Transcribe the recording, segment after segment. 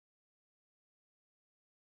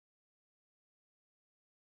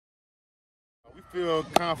feel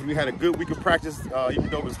confident. We had a good week of practice, even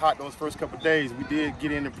though it was hot those first couple of days. We did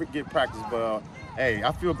get in and get practice, but hey,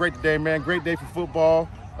 I feel great today, man. Great day for football.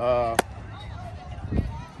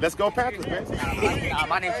 Let's go Panthers, man.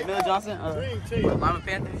 My name's Jamil Johnson. I'm a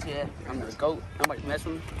Panthers. Yeah, I'm the GOAT. I'm like the best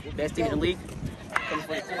one, best team in the league.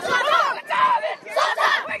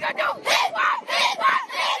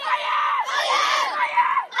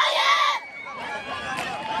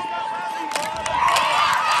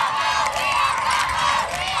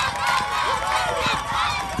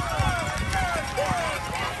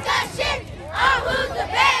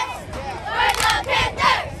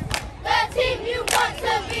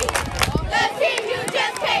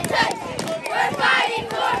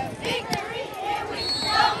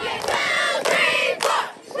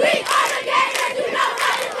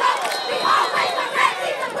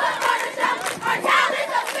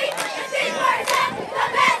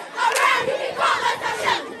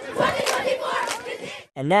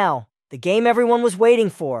 And now, the game everyone was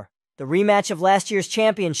waiting for, the rematch of last year's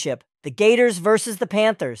championship, the Gators versus the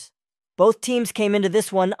Panthers. Both teams came into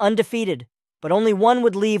this one undefeated, but only one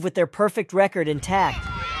would leave with their perfect record intact.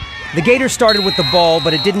 The Gators started with the ball,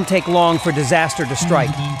 but it didn't take long for disaster to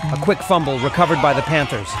strike. A quick fumble recovered by the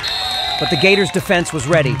Panthers. But the Gators' defense was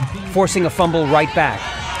ready, forcing a fumble right back.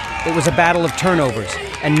 It was a battle of turnovers,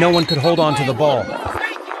 and no one could hold on to the ball.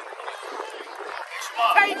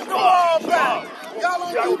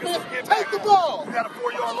 Take the ball. We got a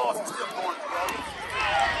 4-yard loss and still going.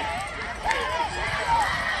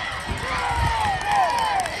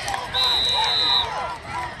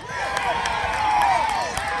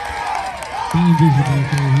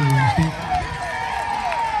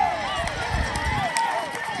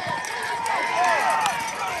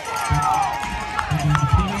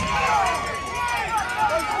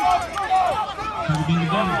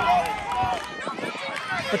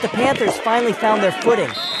 But the Panthers finally found their footing,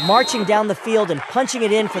 marching down the field and punching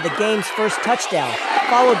it in for the game's first touchdown,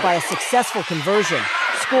 followed by a successful conversion.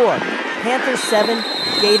 Score, Panthers 7,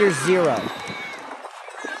 Gators 0.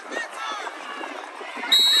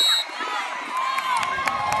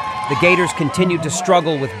 The Gators continued to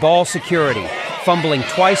struggle with ball security, fumbling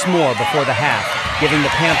twice more before the half, giving the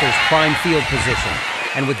Panthers prime field position.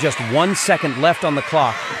 And with just 1 second left on the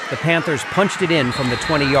clock, the Panthers punched it in from the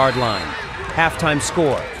 20-yard line. Halftime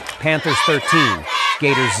score, Panthers 13,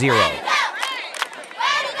 Gators 0.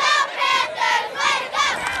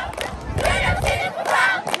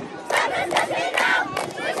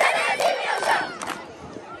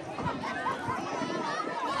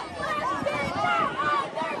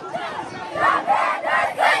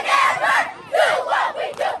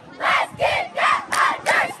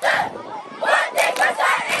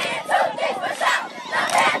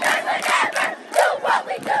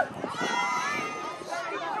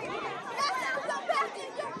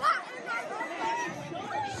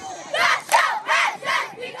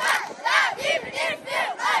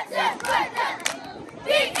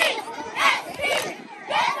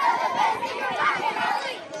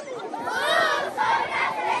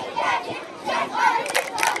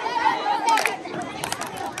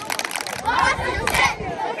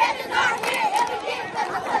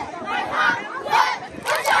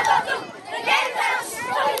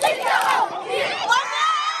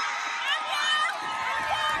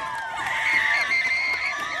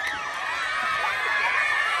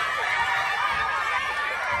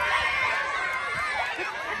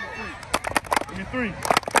 Three,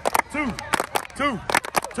 two, two,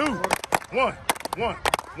 two, one, one,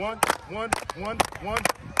 one, one, one, one.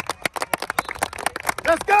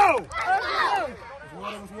 Let's go!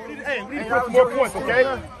 Hey, we need to put more points, okay?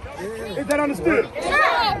 Is that understood? Is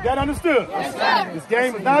that understood? This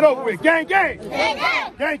game is not over with. Gang, gang!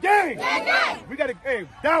 Gang, gang! We gotta,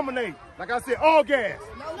 dominate. Like I said, all gas.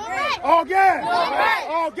 All gas!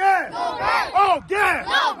 All gas! All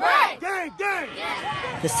gas! Gang, gang!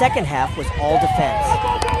 The second half was all defense.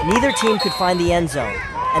 Neither team could find the end zone,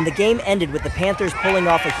 and the game ended with the Panthers pulling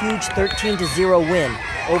off a huge 13-0 win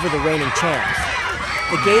over the reigning champs.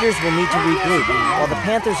 The Gators will need to regroup, while the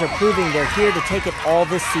Panthers are proving they're here to take it all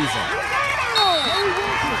this season.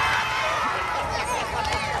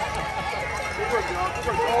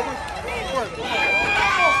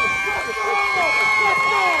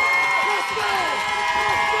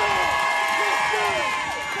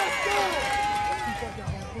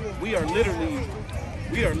 We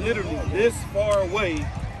are literally this far away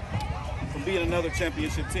from being another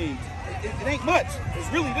championship team. It ain't much.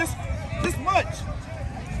 It's really this much.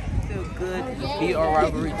 Feel good to beat our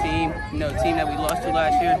rivalry team. You know, team that we lost to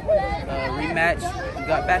last year. Rematch. We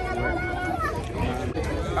got back to work.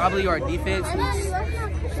 Probably our defense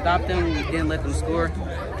was stopped them. We didn't let them score.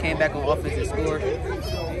 Came back on offense and scored.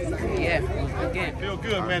 Yeah, it was a good game. Feel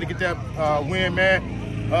good, man, to get that win, man.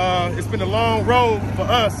 It's been a long road for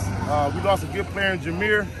us. We lost a good player in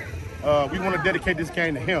Jameer. We want to dedicate this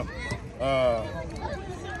game to him.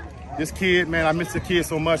 This kid, man, I miss the kid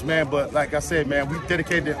so much, man. But like I said, man, we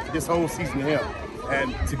dedicated this whole season to him.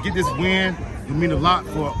 And to get this win, it mean a lot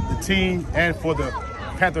for the team and for the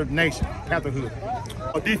Panther Nation, Pantherhood.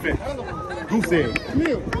 Defense, Goose egg,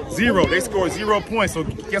 0. They scored 0 points, so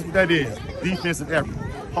guess what that is? Defensive effort.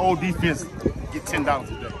 Whole defense get $10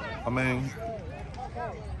 today. I mean,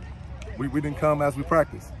 we didn't come as we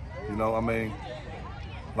practiced. You know, I mean,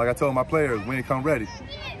 like I told my players, we didn't come ready.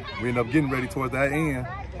 We ended up getting ready towards that end,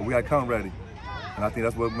 but we got to come ready. And I think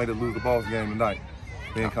that's what made us lose the Balls game tonight.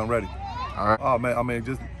 They didn't come ready. All right. Oh man, I mean,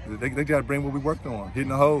 just they got to bring what we worked on, hitting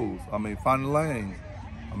the holes. I mean, finding the lanes.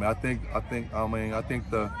 I mean, I think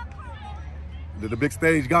the big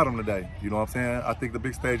stage got them today. You know what I'm saying? I think the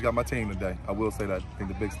big stage got my team today. I will say that. I think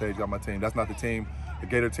the big stage got my team. That's not the team, the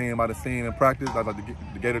Gator team I'd have seen in practice. That's not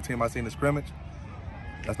the Gator team I've seen in scrimmage.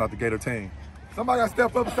 That's not the Gator team. Somebody got to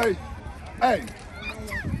step up and say, hey,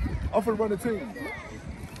 I'm finna run the team.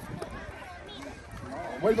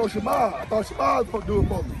 I'm waiting on Shamad. I thought Shamad was supposed to do it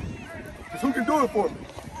for me. Because who can do it for me?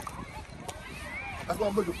 That's what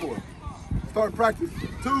I'm looking for. Start practice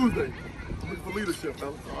Tuesday. I'm looking for leadership,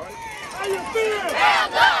 fellas. All right? How you feel? Real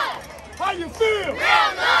good! How you feel?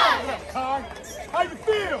 Real good! How you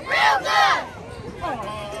feel? Real good!